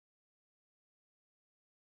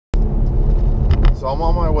So I'm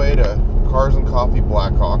on my way to Cars and Coffee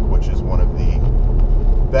Blackhawk, which is one of the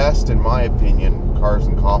best, in my opinion, cars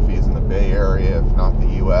and coffees in the Bay Area, if not the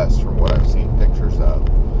U.S., from what I've seen pictures of.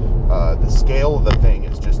 The scale of the thing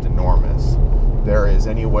is just enormous. There is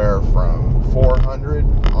anywhere from 400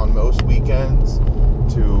 on most weekends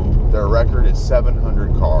to their record is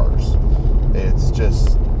 700 cars. It's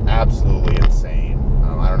just absolutely insane.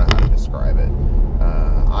 I don't know how to describe it.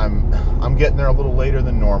 I'm getting there a little later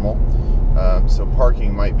than normal, so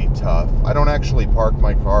parking might be tough. I don't actually park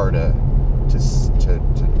my car to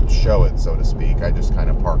show it, so to speak. I just kind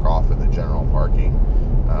of park off of the general parking.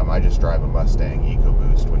 I just drive a Mustang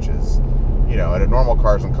EcoBoost, which is, you know, at a normal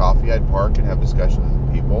Cars and Coffee, I'd park and have discussions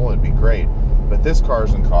with people. It'd be great. But this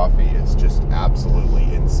Cars and Coffee is just absolutely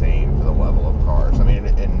insane for the level of cars. I mean,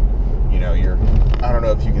 and you know, I don't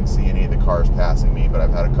know if you can see any of the cars passing me, but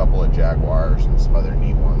I've had a couple of Jaguars and some other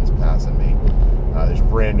neat ones passing me. There's a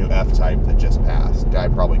brand new F-Type that just passed. Guy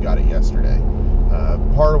probably got it yesterday.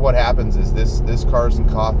 Part of what happens is this Cars and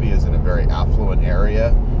Coffee is in a very affluent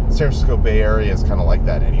area. San Francisco Bay Area is kind of like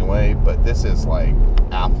that anyway, but this is like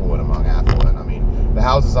affluent among affluent. I mean, the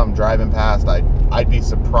houses I'm driving past, I'd be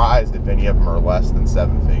surprised if any of them are less than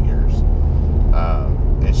 7 figures.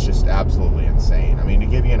 It's just absolutely insane. I mean, to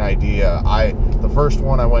give you an idea, the first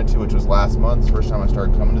one I went to, which was last month, the first time I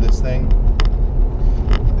started coming to this thing,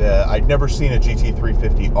 I'd never seen a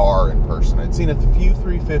GT350R in person. I'd seen a few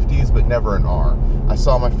 350s, but never an R. I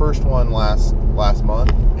saw my first one last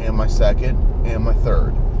month, and my second, and my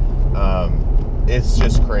third. It's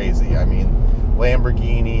just crazy. I mean,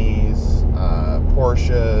 Lamborghinis,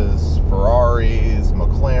 Porsches, Ferraris,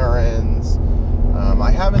 McLarens.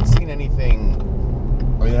 I haven't seen anything.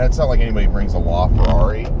 I mean, it's not like anybody brings a law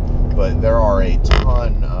Ferrari, but there are a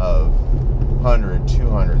ton of $100,000,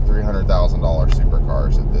 $200,000, $300,000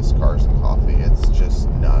 supercars at this Cars and Coffee. It's just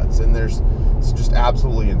nuts. And it's just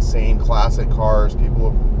absolutely insane classic cars.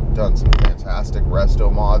 People have done some fantastic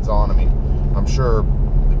resto mods on. I mean, I'm sure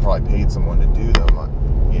they probably paid someone to do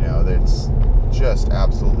them. You know, it's just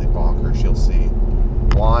absolutely bonkers. You'll see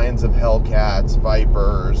lines of Hellcats,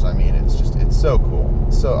 Vipers. I mean, it's so cool.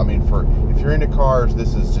 So, I mean, if you're into cars,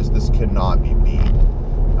 this cannot be beat.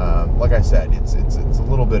 Like I said, it's a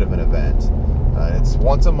little bit of an event. It's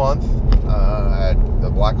once a month at the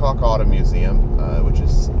Blackhawk Auto Museum, which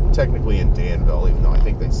is technically in Danville, even though I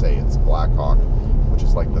think they say it's Blackhawk, which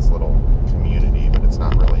is like this little community, but it's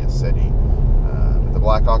not really a city. But the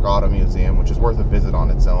Blackhawk Auto Museum, which is worth a visit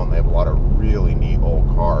on its own, they have a lot of really neat old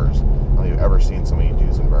cars. I don't think I've ever seen so many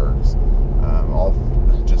Duesenbergs. All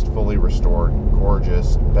just fully restored,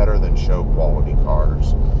 gorgeous, better than show quality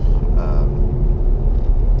cars.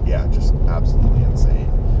 Yeah, just absolutely insane.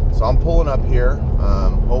 So I'm pulling up here.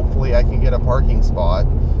 Hopefully I can get a parking spot.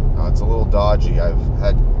 It's a little dodgy. I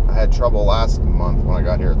had trouble last month when I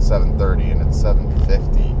got here at 7:30 and it's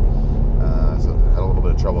 7:50. So I had a little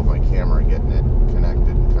bit of trouble with my camera getting it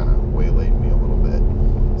connected and kind of waylaid me a little bit.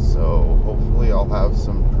 So hopefully I'll have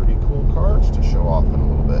some pretty cool cars to show off in a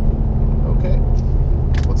little bit. Okay,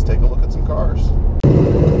 let's take a look at some cars.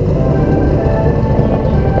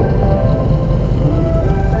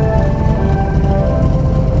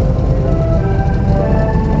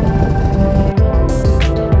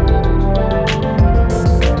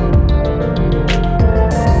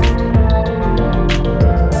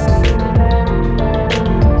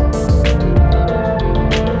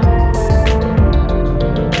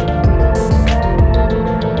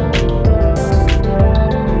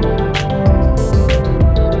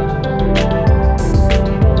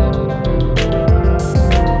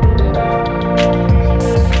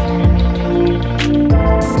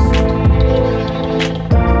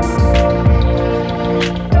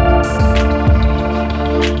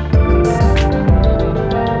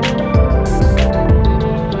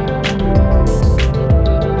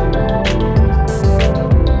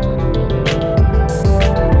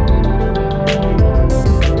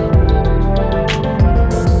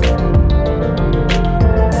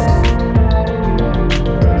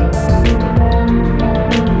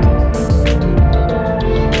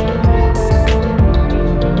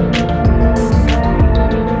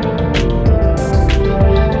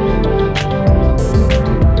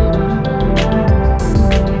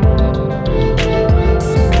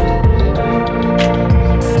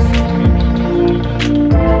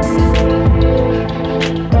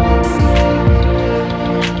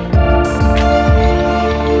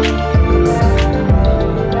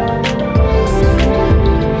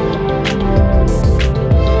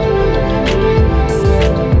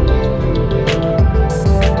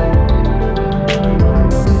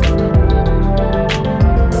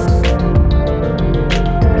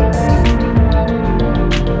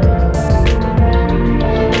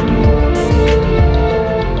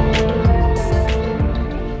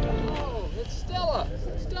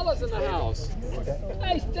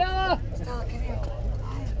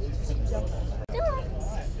 What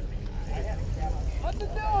you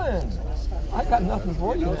doing? I got nothing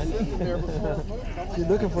for you, man. You're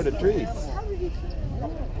looking for the treats.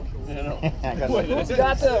 Who's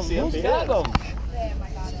got them? Who's got them?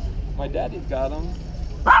 My daddy's got them.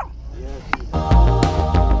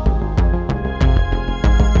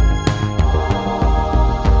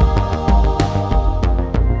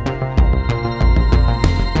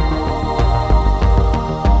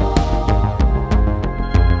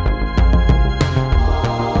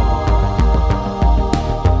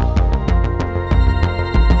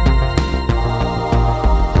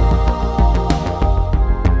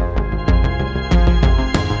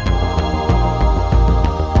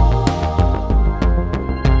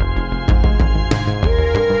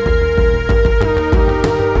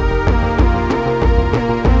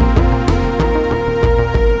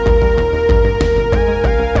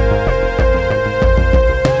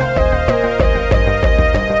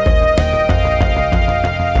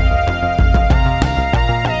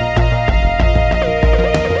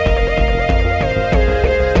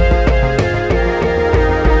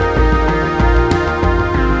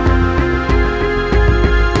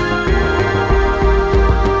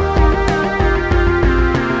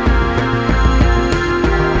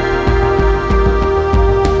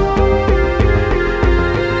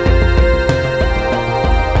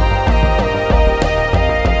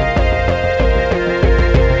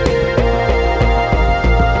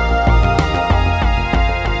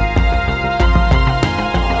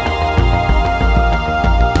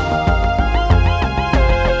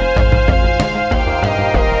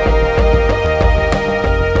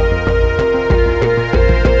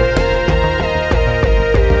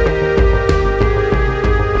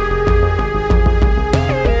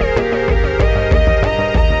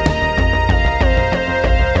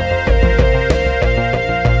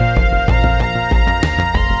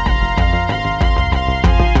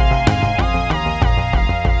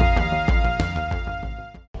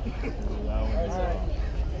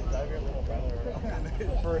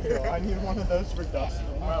 For real, I need one of those for Dustin.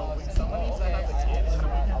 Well, someone needs to have the kid in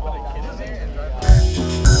there, put a kid in there and drive.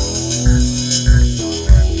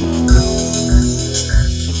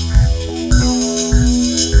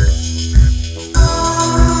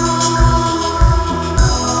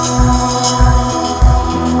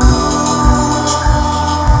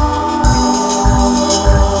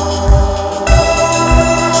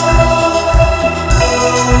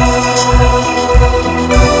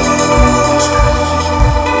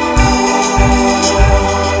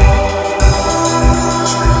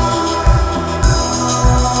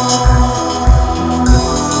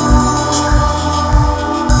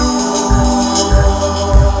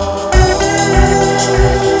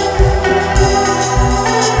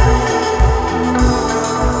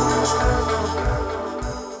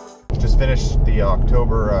 Finished the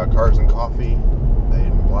October Cars and Coffee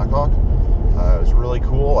in Blackhawk. It was really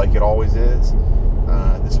cool, like it always is.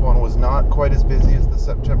 This one was not quite as busy as the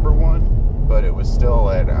September one, but it was still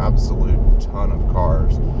an absolute ton of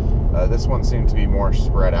cars. This one seemed to be more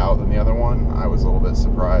spread out than the other one. I was a little bit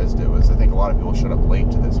surprised. I think a lot of people showed up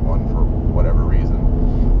late to this one for whatever reason.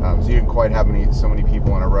 So you didn't quite have so many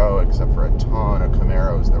people in a row, except for a ton of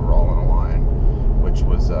Camaros that were all in a line, which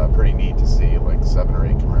was pretty neat to see, like 7 or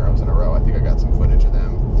 8 Camaros in a row. I think I got some footage of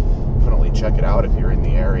them. Definitely check it out if you're in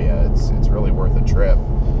the area. It's really worth a trip.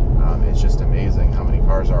 It's just amazing how many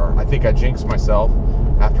cars are. I think I jinxed myself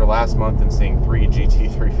after last month and seeing 3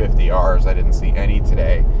 GT350Rs. I didn't see any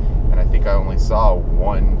today, and I think I only saw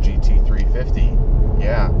 1 GT350.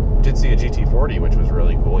 Yeah, did see a GT40, which was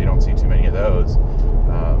really cool. You don't see too many of those.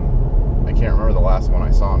 I can't remember the last one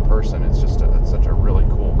I saw in person. It's just such a really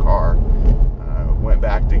cool car. Went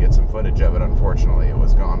back to get some footage of it. Unfortunately, it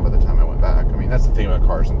was gone by the time I went back. I mean, that's the thing about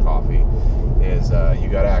Cars and Coffee is you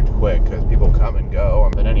got to act quick because people come and go.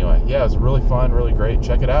 But anyway, yeah, it was really fun, really great.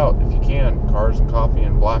 Check it out if you can. Cars and Coffee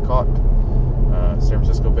in Blackhawk, San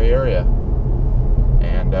Francisco Bay Area.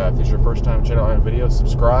 And if this is your first time checking out my videos,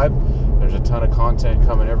 subscribe. There's a ton of content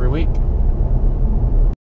coming every week.